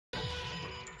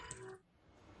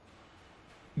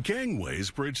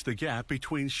Gangways bridge the gap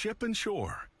between ship and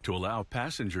shore to allow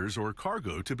passengers or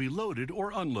cargo to be loaded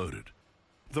or unloaded.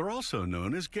 They're also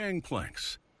known as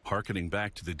gangplanks, harkening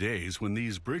back to the days when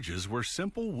these bridges were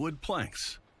simple wood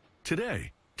planks.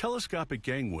 Today, telescopic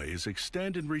gangways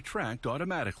extend and retract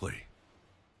automatically.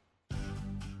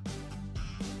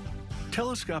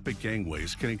 Telescopic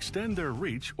gangways can extend their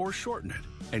reach or shorten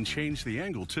it and change the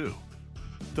angle too.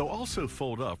 They'll also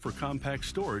fold up for compact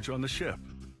storage on the ship.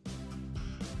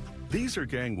 These are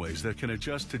gangways that can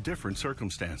adjust to different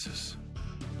circumstances.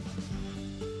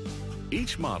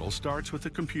 Each model starts with a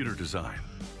computer design,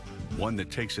 one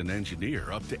that takes an engineer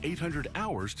up to 800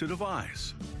 hours to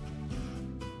devise.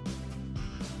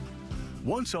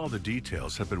 Once all the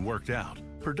details have been worked out,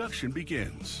 production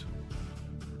begins.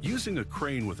 Using a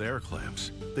crane with air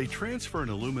clamps, they transfer an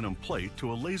aluminum plate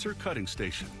to a laser cutting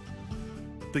station.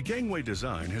 The gangway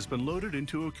design has been loaded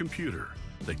into a computer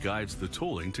that guides the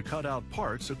tooling to cut out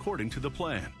parts according to the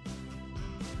plan.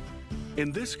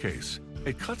 In this case,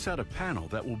 it cuts out a panel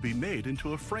that will be made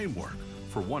into a framework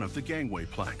for one of the gangway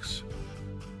planks.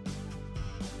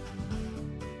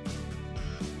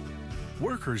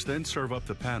 Workers then serve up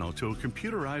the panel to a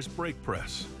computerized brake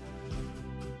press.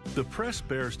 The press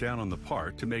bears down on the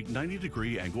part to make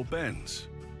 90-degree angle bends.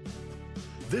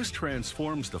 This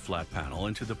transforms the flat panel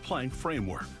into the plank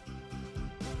framework.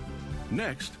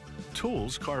 Next,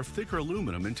 tools carve thicker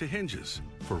aluminum into hinges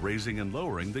for raising and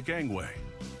lowering the gangway.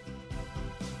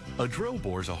 A drill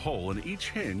bores a hole in each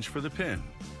hinge for the pin.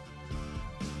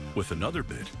 With another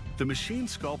bit, the machine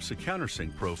sculpts a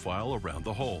countersink profile around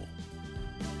the hole.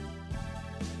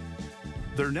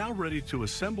 They're now ready to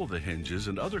assemble the hinges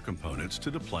and other components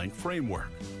to the plank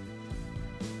framework.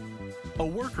 A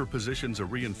worker positions a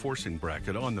reinforcing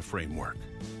bracket on the framework.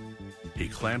 He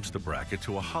clamps the bracket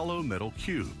to a hollow metal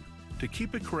cube to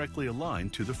keep it correctly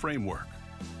aligned to the framework.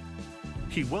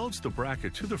 He welds the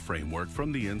bracket to the framework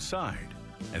from the inside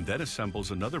and then assembles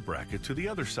another bracket to the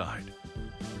other side.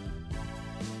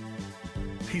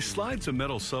 He slides a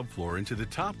metal subfloor into the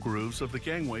top grooves of the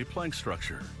gangway plank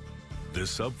structure.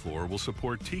 This subfloor will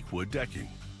support teakwood decking.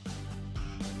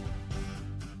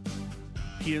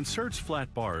 He inserts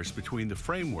flat bars between the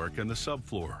framework and the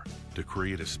subfloor to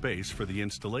create a space for the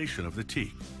installation of the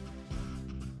teak.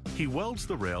 He welds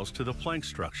the rails to the plank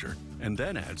structure and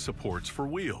then adds supports for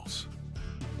wheels.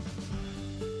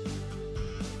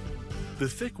 The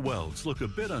thick welds look a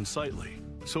bit unsightly,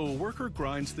 so a worker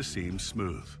grinds the seams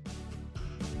smooth.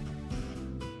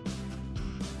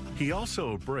 He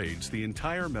also abrades the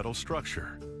entire metal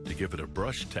structure to give it a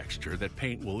brush texture that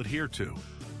paint will adhere to.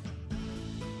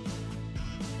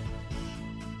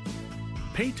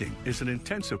 Painting is an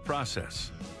intensive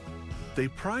process. They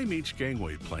prime each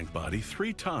gangway plank body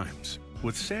 3 times,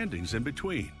 with sandings in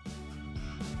between.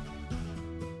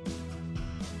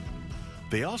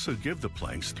 They also give the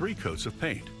planks 3 coats of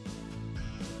paint.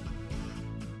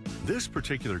 This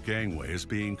particular gangway is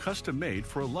being custom made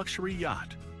for a luxury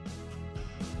yacht.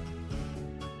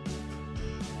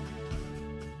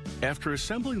 After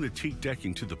assembling the teak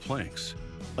decking to the planks,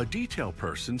 a detail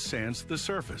person sands the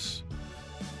surface.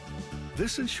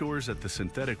 This ensures that the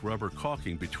synthetic rubber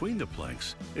caulking between the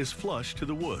planks is flush to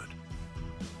the wood.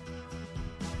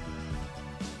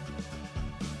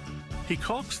 He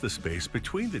caulks the space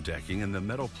between the decking and the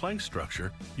metal plank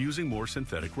structure using more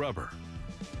synthetic rubber.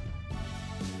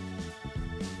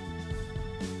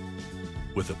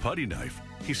 With a putty knife,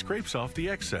 he scrapes off the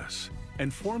excess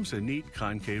and forms a neat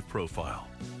concave profile.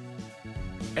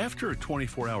 After a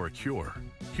 24-hour cure,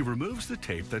 he removes the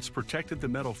tape that's protected the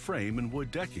metal frame and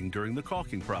wood decking during the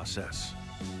caulking process.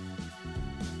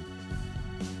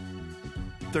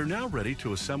 They're now ready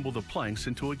to assemble the planks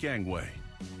into a gangway.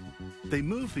 They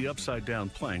move the upside-down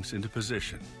planks into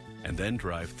position and then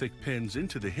drive thick pins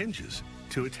into the hinges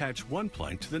to attach one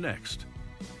plank to the next.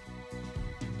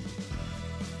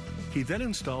 He then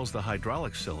installs the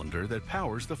hydraulic cylinder that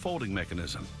powers the folding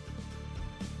mechanism.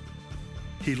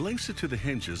 He links it to the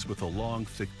hinges with a long,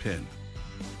 thick pin.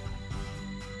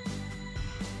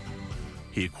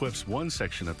 He equips one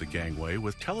section of the gangway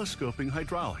with telescoping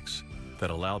hydraulics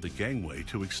that allow the gangway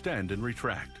to extend and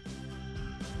retract.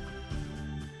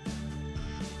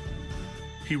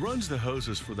 He runs the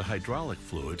hoses for the hydraulic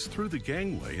fluids through the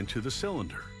gangway into the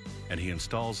cylinder, and he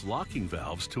installs locking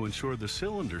valves to ensure the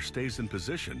cylinder stays in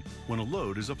position when a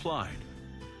load is applied.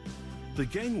 The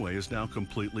gangway is now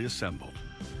completely assembled.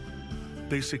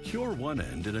 They secure one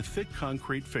end in a thick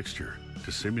concrete fixture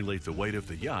to simulate the weight of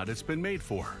the yacht it's been made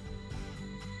for.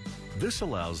 This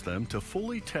allows them to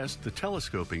fully test the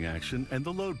telescoping action and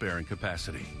the load-bearing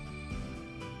capacity.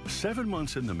 7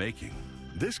 months in the making,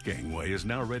 This gangway is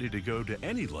now ready to go to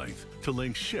any length to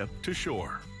link ship to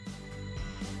shore.